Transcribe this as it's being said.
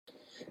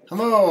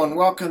Hello and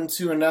welcome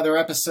to another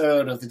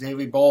episode of the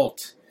Daily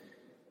Bolt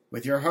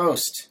with your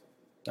host,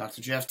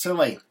 Dr. Jeff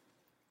Tilley.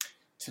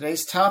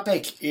 Today's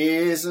topic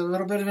is a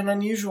little bit of an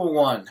unusual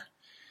one.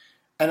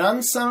 An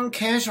unsung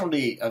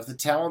casualty of the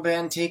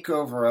Taliban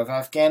takeover of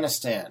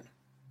Afghanistan.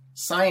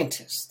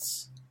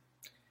 Scientists.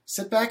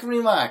 Sit back and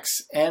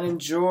relax and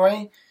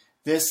enjoy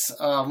this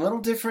little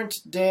different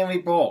Daily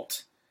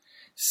Bolt.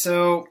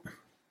 So,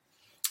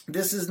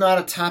 this is not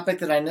a topic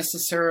that I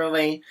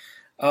necessarily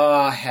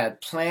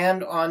had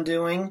planned on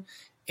doing.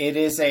 It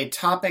is a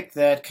topic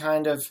that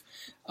kind of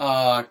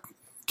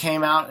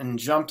came out and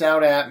jumped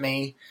out at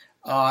me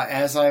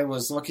as I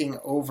was looking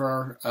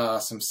over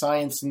some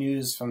science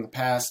news from the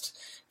past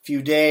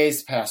few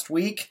days, past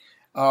week,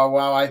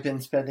 while I've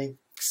been spending,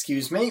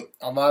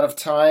 a lot of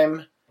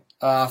time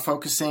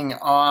focusing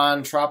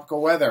on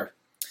tropical weather.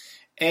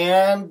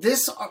 And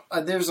this,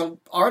 there's an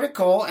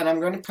article, and I'm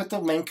going to put the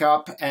link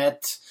up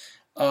at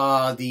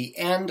the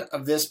end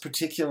of this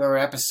particular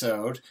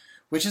episode,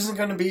 which isn't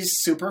going to be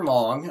super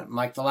long,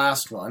 like the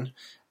last one.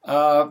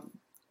 But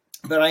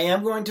I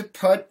am going to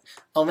put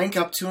a link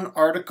up to an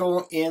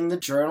article in the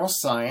journal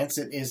Science.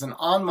 It is an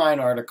online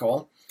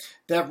article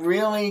that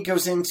really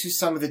goes into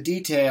some of the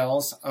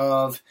details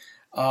of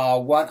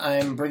what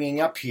I'm bringing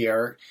up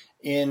here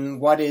in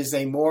what is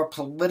a more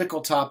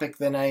political topic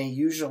than I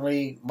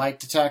usually like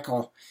to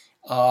tackle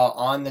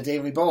on the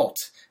Daily Bolt.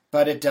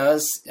 But it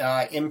does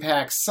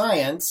impact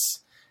science,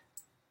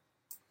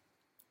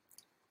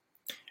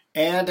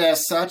 and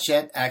as such,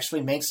 it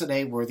actually makes it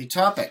a worthy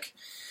topic.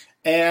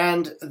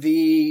 And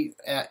the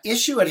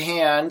issue at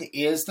hand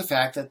is the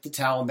fact that the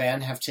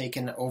Taliban have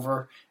taken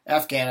over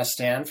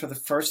Afghanistan for the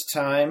first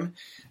time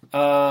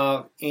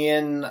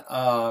in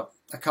a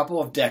couple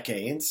of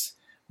decades,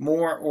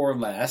 more or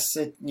less.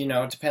 It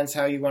depends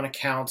how you want to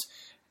count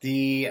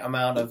the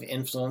amount of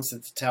influence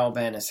that the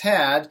Taliban has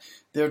had.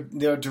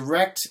 Their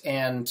direct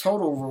and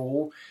total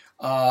rule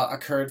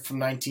occurred from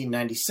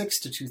 1996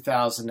 to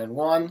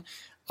 2001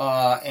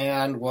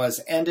 and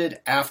was ended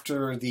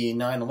after the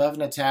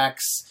 9/11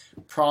 attacks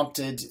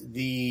prompted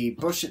the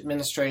Bush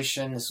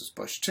administration, this was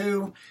Bush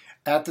 2,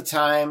 at the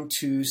time,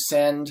 to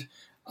send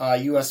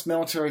U.S.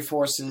 military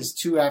forces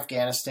to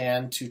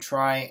Afghanistan to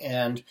try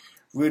and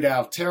root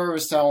out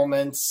terrorist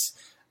elements,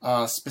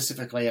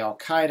 specifically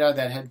Al-Qaeda,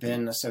 that had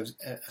been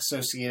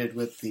associated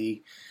with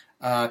the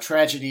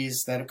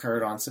tragedies that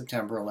occurred on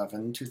September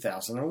 11,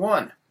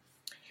 2001.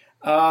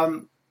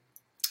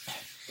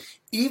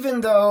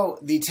 Even though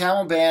the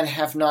Taliban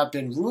have not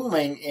been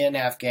ruling in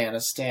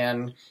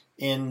Afghanistan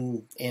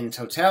in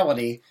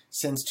totality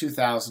since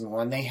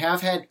 2001, they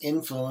have had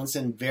influence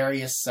in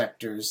various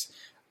sectors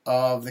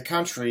of the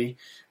country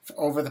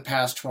over the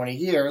past 20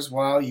 years,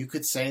 while you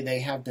could say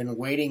they have been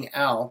waiting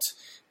out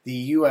the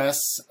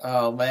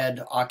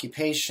U.S.-led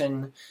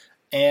occupation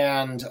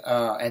and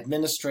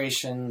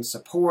administration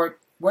support,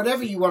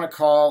 whatever you want to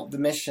call the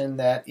mission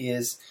that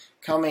is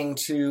coming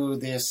to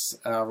this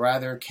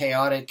rather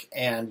chaotic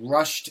and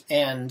rushed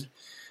end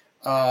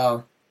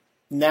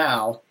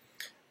now.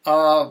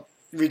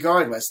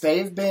 Regardless,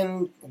 they've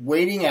been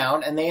waiting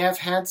out, and they have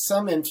had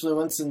some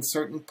influence in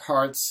certain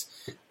parts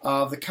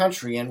of the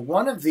country. And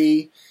one of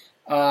the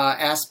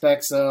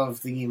aspects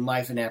of the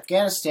life in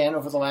Afghanistan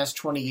over the last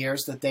 20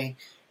 years that they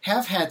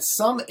have had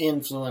some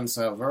influence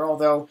over,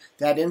 although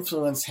that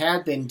influence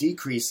had been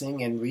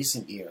decreasing in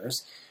recent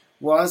years,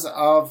 was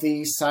of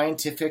the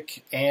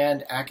scientific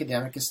and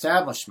academic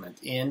establishment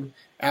in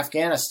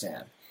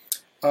Afghanistan.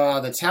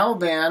 The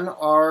Taliban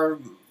are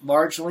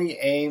largely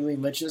a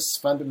religious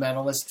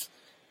fundamentalist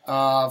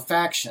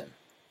faction.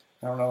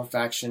 I don't know if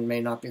faction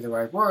may not be the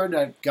right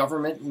word.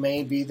 Government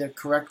may be the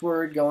correct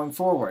word going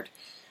forward.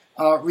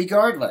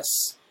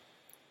 Regardless,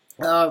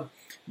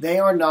 they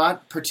are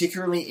not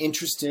particularly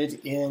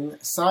interested in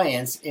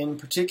science in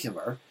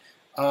particular.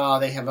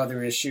 They have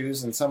other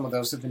issues, and some of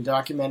those have been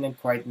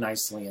documented quite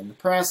nicely in the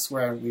press,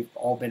 where we've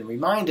all been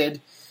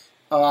reminded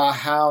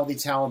how the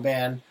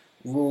Taliban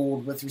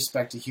ruled with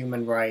respect to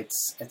human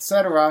rights,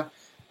 etc.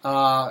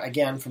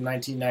 Again, from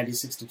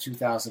 1996 to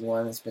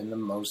 2001 has been the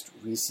most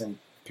recent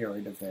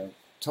period of their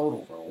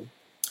total rule.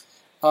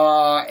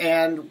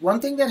 And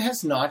one thing that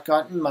has not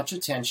gotten much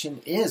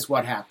attention is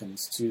what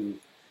happens to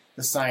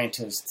the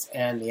scientists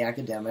and the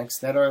academics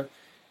that are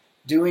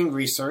doing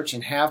research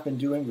and have been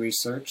doing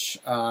research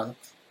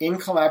in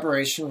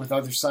collaboration with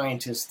other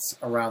scientists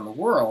around the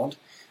world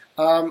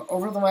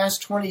over the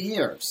last 20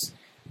 years.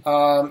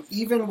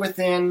 Even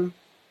within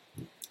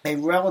a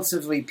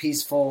relatively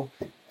peaceful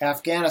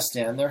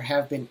Afghanistan, there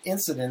have been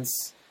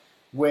incidents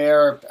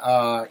where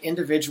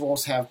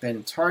individuals have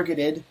been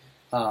targeted,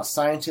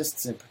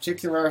 scientists in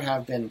particular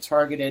have been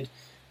targeted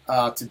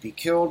to be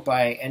killed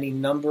by any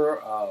number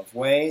of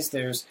ways.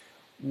 There's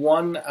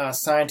one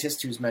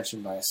scientist who's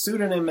mentioned by a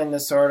pseudonym in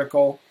this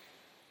article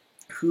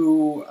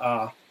who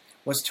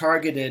was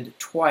targeted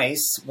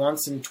twice,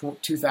 once in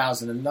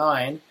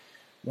 2009,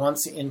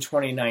 once in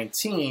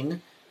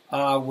 2019.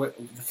 The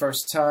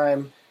first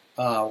time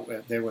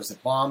there was a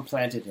bomb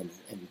planted in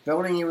the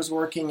building he was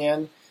working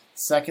in.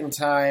 Second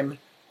time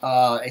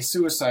a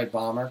suicide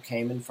bomber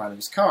came in front of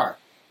his car.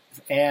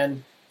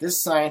 And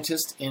this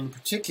scientist in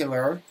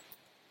particular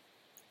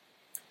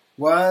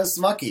was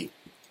lucky.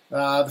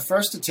 The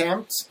first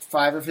attempt,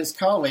 5 of his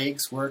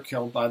colleagues were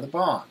killed by the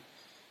bomb.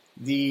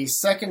 The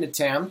second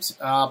attempt,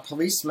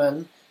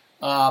 policemen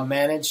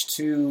managed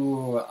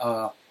to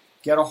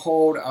get a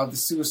hold of the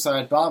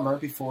suicide bomber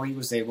before he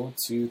was able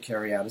to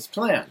carry out his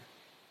plan.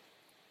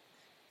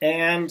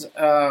 And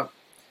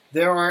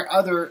there are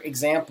other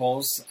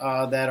examples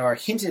that are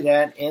hinted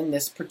at in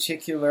this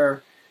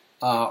particular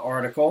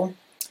article.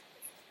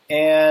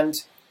 And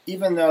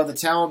even though the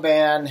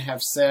Taliban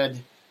have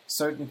said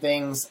certain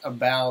things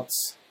about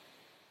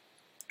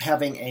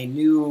having a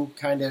new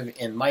kind of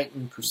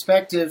enlightened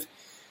perspective,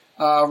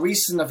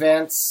 recent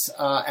events,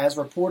 as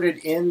reported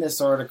in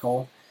this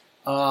article,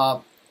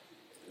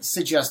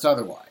 suggest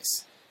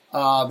otherwise.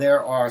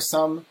 There are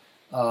some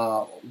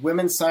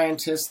women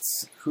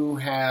scientists who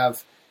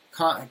have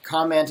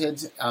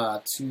commented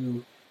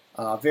to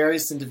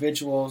various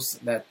individuals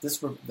that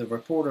the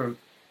reporter,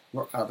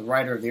 the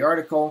writer of the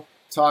article,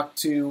 talked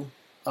to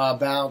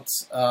about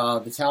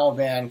the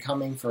Taliban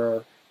coming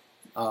for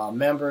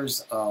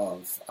members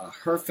of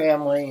her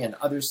family and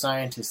other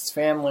scientists'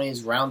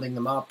 families, rounding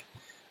them up.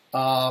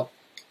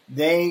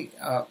 They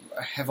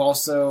have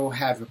also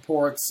had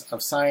reports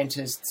of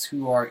scientists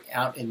who are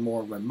out in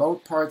more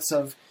remote parts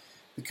of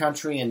the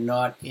country and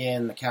not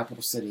in the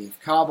capital city of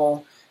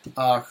Kabul,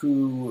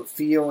 who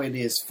feel it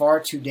is far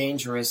too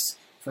dangerous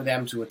for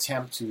them to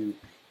attempt to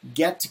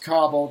get to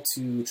Kabul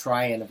to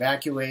try and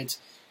evacuate.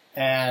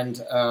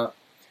 And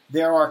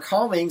there are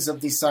colleagues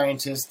of these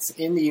scientists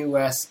in the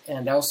U.S.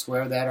 and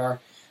elsewhere that are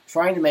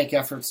trying to make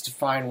efforts to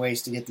find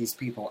ways to get these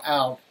people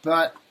out.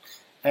 But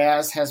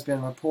as has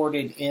been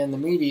reported in the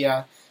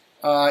media,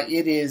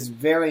 it is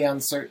very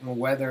uncertain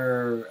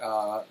whether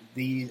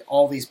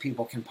all these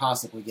people can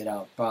possibly get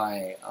out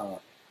by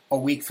a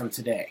week from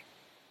today.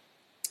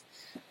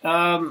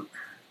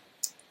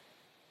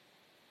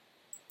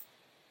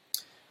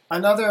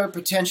 Another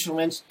potential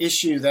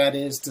issue that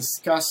is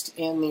discussed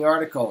in the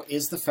article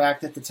is the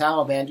fact that the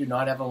Taliban do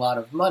not have a lot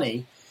of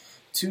money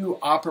to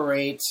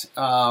operate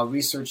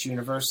research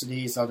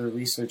universities, other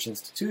research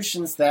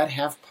institutions that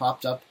have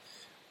popped up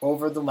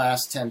over the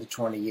last 10 to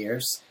 20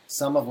 years,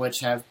 some of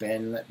which have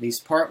been at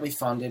least partly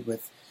funded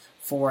with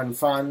foreign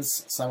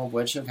funds, some of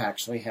which have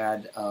actually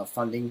had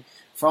funding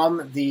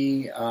from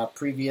the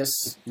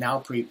previous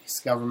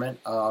government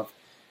of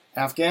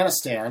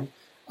Afghanistan.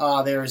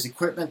 There is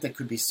equipment that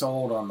could be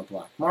sold on the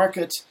black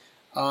market.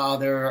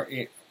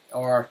 There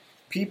are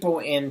people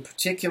in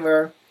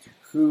particular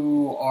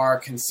who are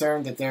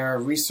concerned that their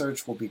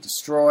research will be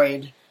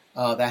destroyed.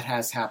 That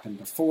has happened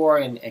before,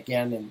 and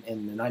again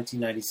in the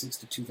 1996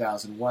 to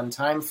 2001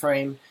 time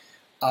frame,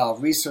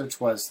 research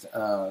was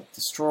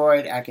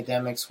destroyed,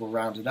 academics were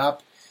rounded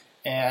up,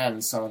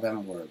 and some of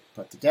them were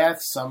put to death,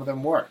 some of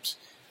them weren't.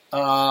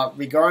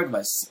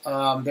 Regardless,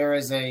 there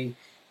is a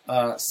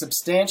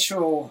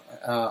substantial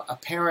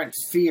apparent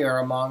fear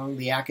among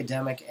the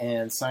academic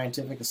and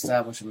scientific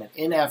establishment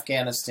in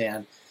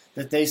Afghanistan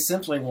that they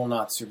simply will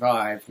not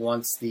survive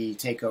once the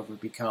takeover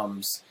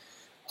becomes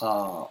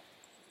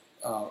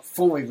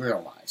fully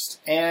realized.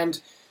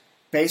 And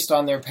based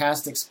on their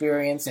past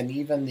experience and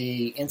even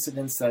the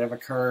incidents that have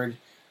occurred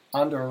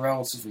under a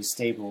relatively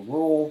stable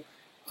rule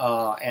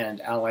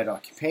and allied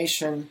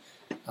occupation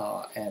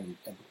and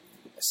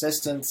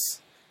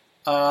assistance,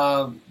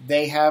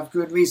 they have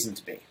good reason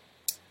to be.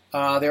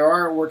 There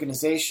are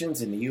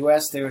organizations in the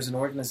U.S. There is an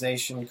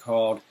organization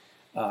called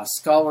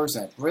Scholars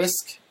at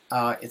Risk.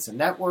 It's a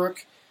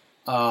network.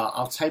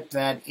 I'll type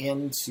that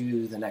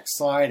into the next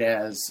slide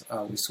as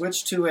we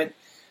switch to it.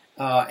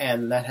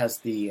 And that has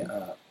the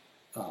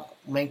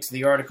link to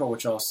the article,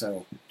 which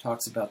also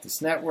talks about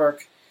this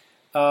network.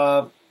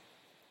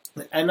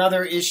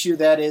 Another issue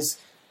that is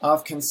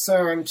of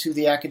concern to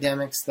the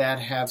academics that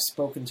have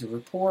spoken to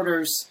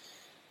reporters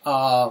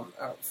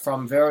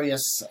from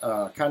various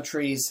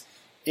countries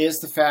is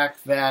the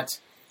fact that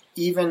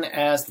even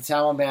as the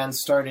Taliban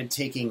started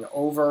taking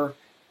over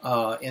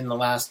in the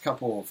last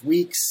couple of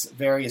weeks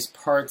various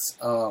parts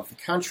of the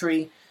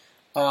country,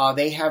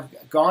 they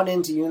have gone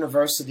into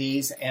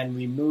universities and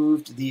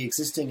removed the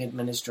existing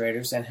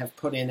administrators and have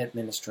put in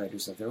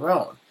administrators of their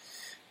own.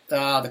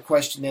 The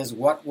question is,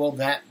 what will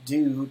that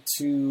do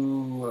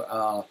to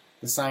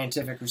the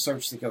scientific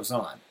research that goes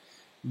on?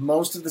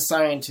 Most of the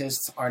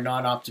scientists are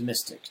not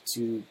optimistic,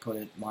 to put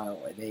it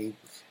mildly. They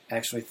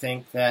actually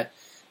think that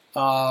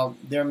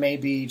there may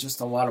be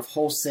just a lot of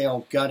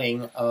wholesale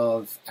gutting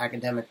of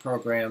academic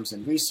programs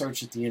and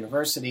research at the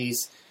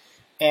universities,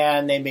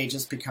 and they may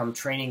just become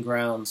training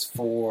grounds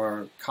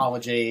for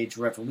college-age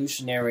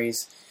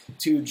revolutionaries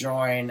to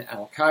join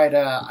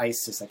Al-Qaeda,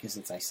 ISIS. I guess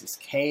it's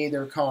ISIS-K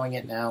they're calling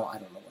it now. I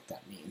don't know what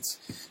that means.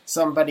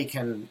 Somebody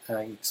can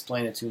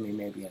explain it to me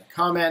maybe in a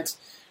comment.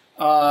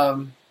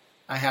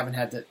 I haven't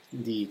had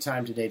the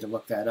time today to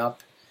look that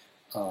up.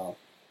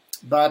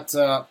 But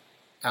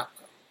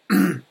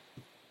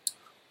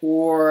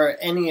or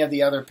any of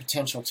the other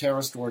potential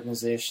terrorist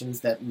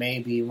organizations that may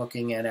be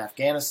looking at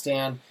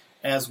Afghanistan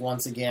as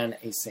once again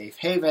a safe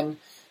haven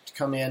to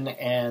come in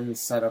and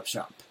set up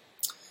shop.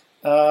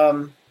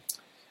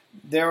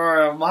 There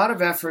are a lot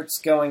of efforts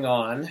going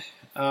on.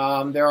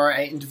 There are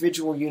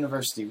individual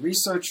university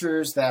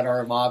researchers that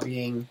are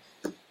lobbying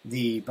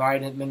the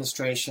Biden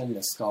administration.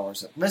 The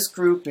Scholars at Risk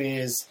group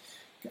is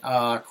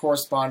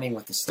corresponding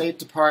with the State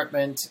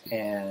Department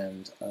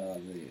and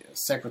the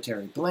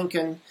Secretary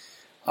Blinken.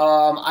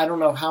 I don't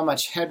know how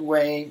much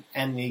headway,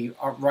 and the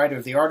writer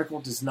of the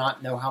article does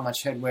not know how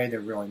much headway they're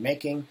really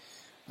making.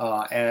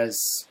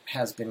 As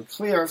has been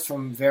clear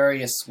from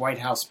various White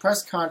House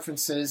press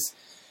conferences,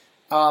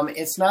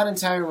 it's not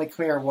entirely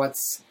clear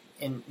what's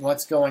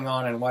going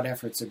on and what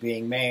efforts are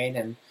being made,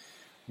 and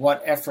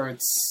what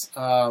efforts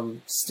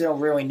still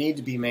really need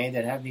to be made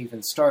that haven't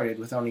even started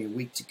with only a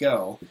week to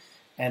go,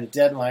 and a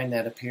deadline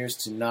that appears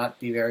to not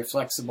be very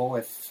flexible,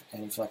 if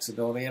any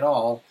flexibility at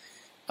all,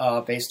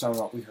 based on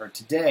what we heard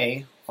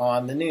today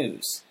on the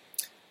news.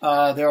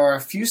 There are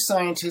a few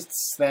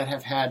scientists that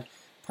have had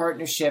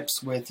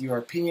partnerships with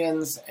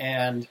Europeans,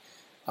 and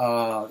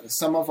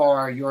some of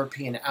our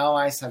European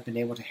allies have been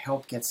able to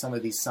help get some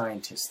of these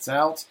scientists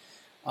out.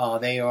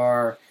 They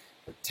are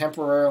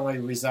temporarily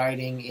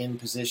residing in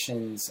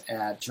positions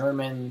at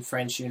German,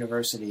 French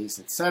universities,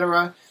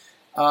 etc.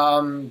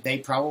 They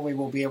probably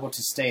will be able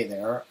to stay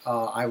there.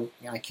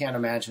 I can't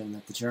imagine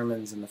that the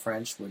Germans and the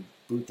French would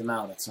boot them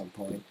out at some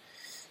point.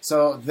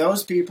 So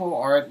those people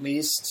are at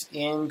least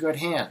in good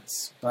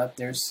hands. But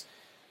there's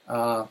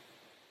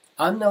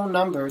unknown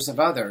numbers of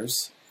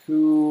others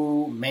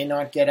who may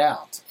not get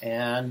out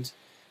and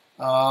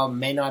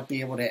may not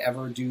be able to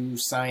ever do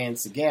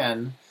science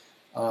again,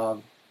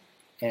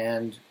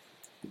 and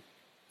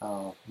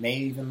may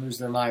even lose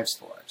their lives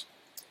for it.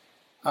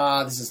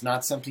 This is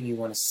not something you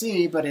want to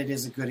see, but it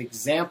is a good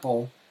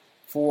example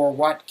for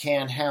what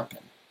can happen.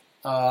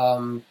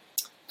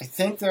 I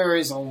think there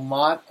is a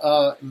lot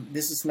of,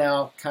 this is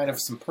now kind of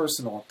some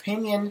personal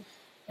opinion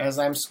as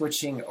I'm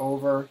switching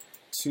over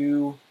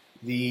to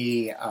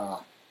the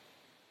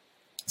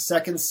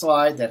second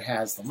slide that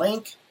has the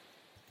link.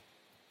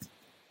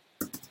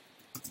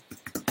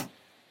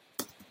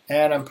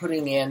 And I'm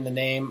putting in the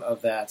name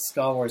of that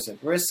Scholars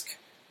at Risk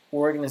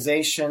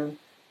organization,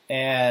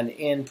 and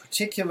in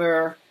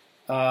particular,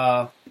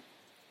 the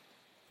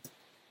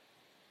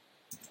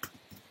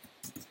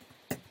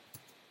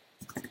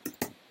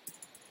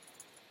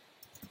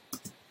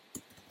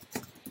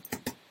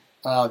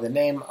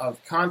name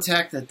of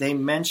contact that they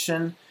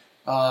mention.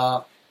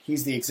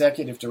 He's the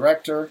executive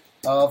director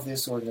of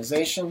this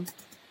organization.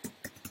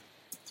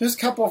 There's a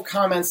couple of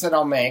comments that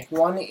I'll make.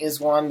 One is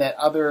one that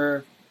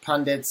other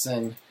pundits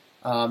and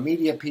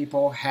media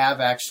people have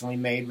actually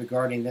made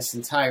regarding this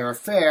entire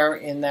affair,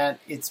 in that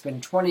it's been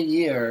 20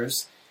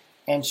 years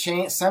and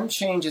some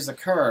changes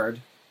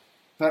occurred,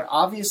 but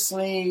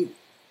obviously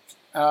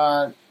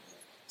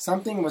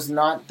something was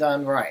not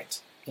done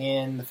right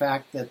in the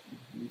fact that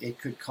it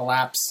could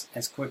collapse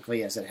as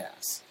quickly as it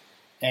has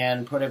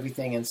and put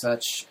everything in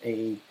such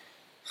a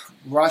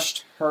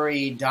rushed,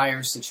 hurried,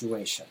 dire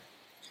situation.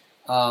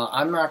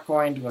 I'm not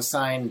going to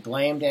assign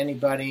blame to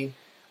anybody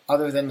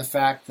other than the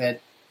fact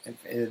that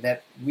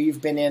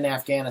we've been in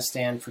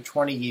Afghanistan for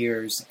 20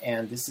 years,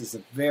 and this is a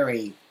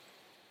very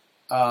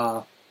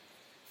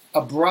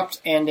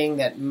abrupt ending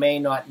that may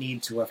not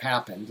need to have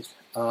happened.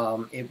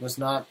 It was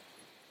not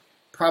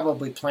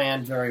probably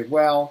planned very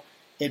well.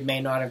 It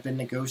may not have been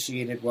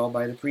negotiated well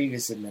by the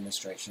previous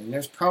administration.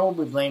 There's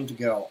probably blame to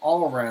go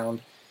all around.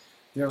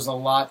 There's a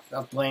lot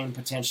of blame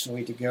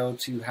potentially to go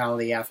to how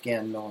the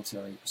Afghan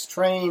military was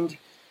trained,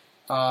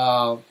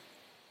 how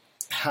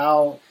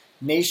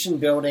nation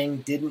building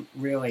didn't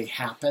really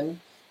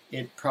happen.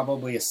 It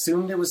probably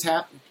assumed it was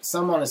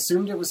someone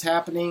assumed it was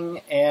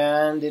happening,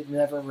 and it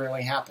never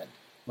really happened,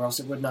 or else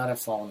it would not have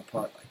fallen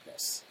apart like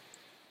this.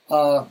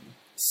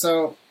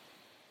 So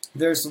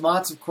there's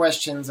lots of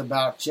questions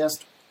about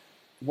just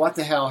what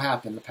the hell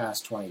happened the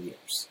past 20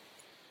 years.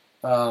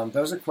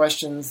 Those are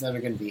questions that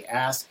are going to be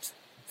asked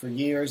for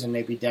years and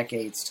maybe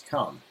decades to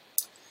come.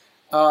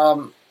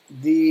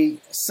 The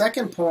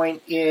second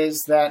point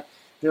is that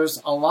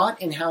there's a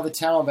lot in how the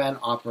Taliban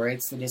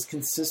operates that is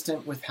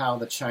consistent with how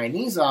the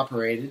Chinese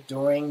operated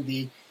during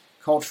the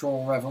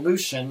Cultural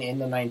Revolution in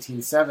the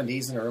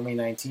 1970s and early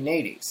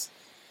 1980s.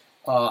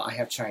 I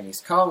have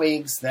Chinese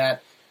colleagues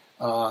that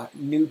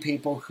knew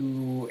people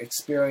who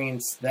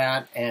experienced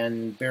that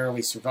and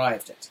barely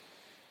survived it.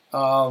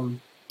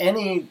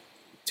 Any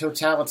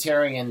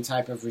totalitarian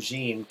type of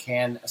regime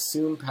can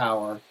assume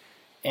power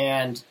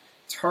and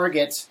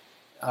target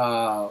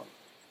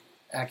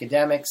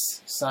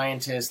academics,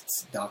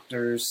 scientists,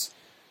 doctors,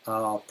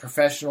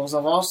 professionals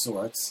of all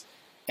sorts,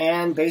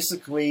 and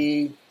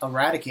basically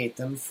eradicate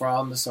them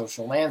from the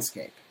social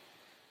landscape.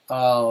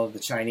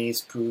 The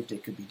Chinese proved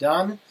it could be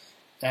done,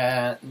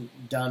 and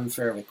done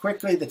fairly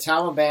quickly. The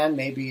Taliban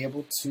may be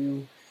able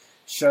to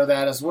show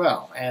that as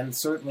well, and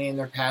certainly in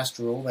their past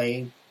rule,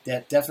 they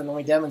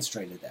definitely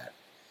demonstrated that.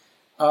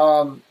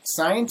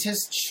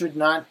 scientists should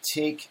not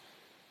take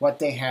what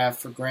they have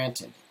for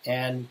granted.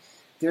 And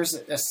there's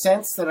a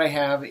sense that I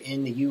have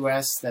in the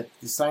U.S. that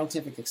the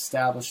scientific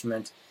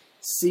establishment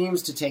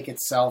seems to take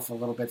itself a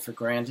little bit for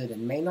granted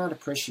and may not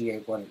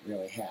appreciate what it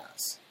really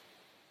has.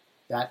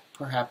 That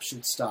perhaps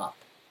should stop.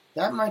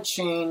 That might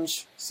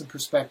change some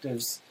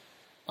perspectives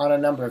on a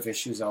number of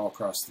issues all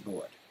across the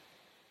board.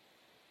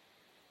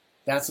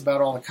 That's about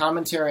all the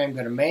commentary I'm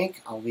going to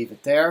make. I'll leave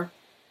it there.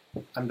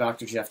 I'm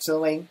Dr. Jeff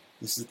Tilley.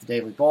 This is the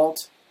Daily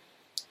Bolt.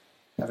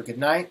 Have a good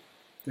night,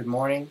 good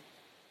morning,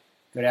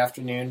 good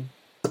afternoon,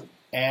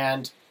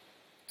 and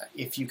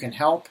if you can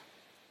help,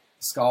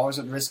 Scholars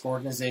at Risk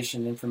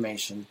Organization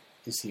information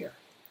is here.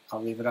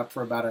 I'll leave it up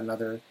for about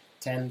another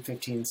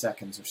 10-15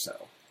 seconds or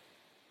so.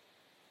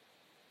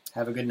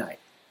 Have a good night.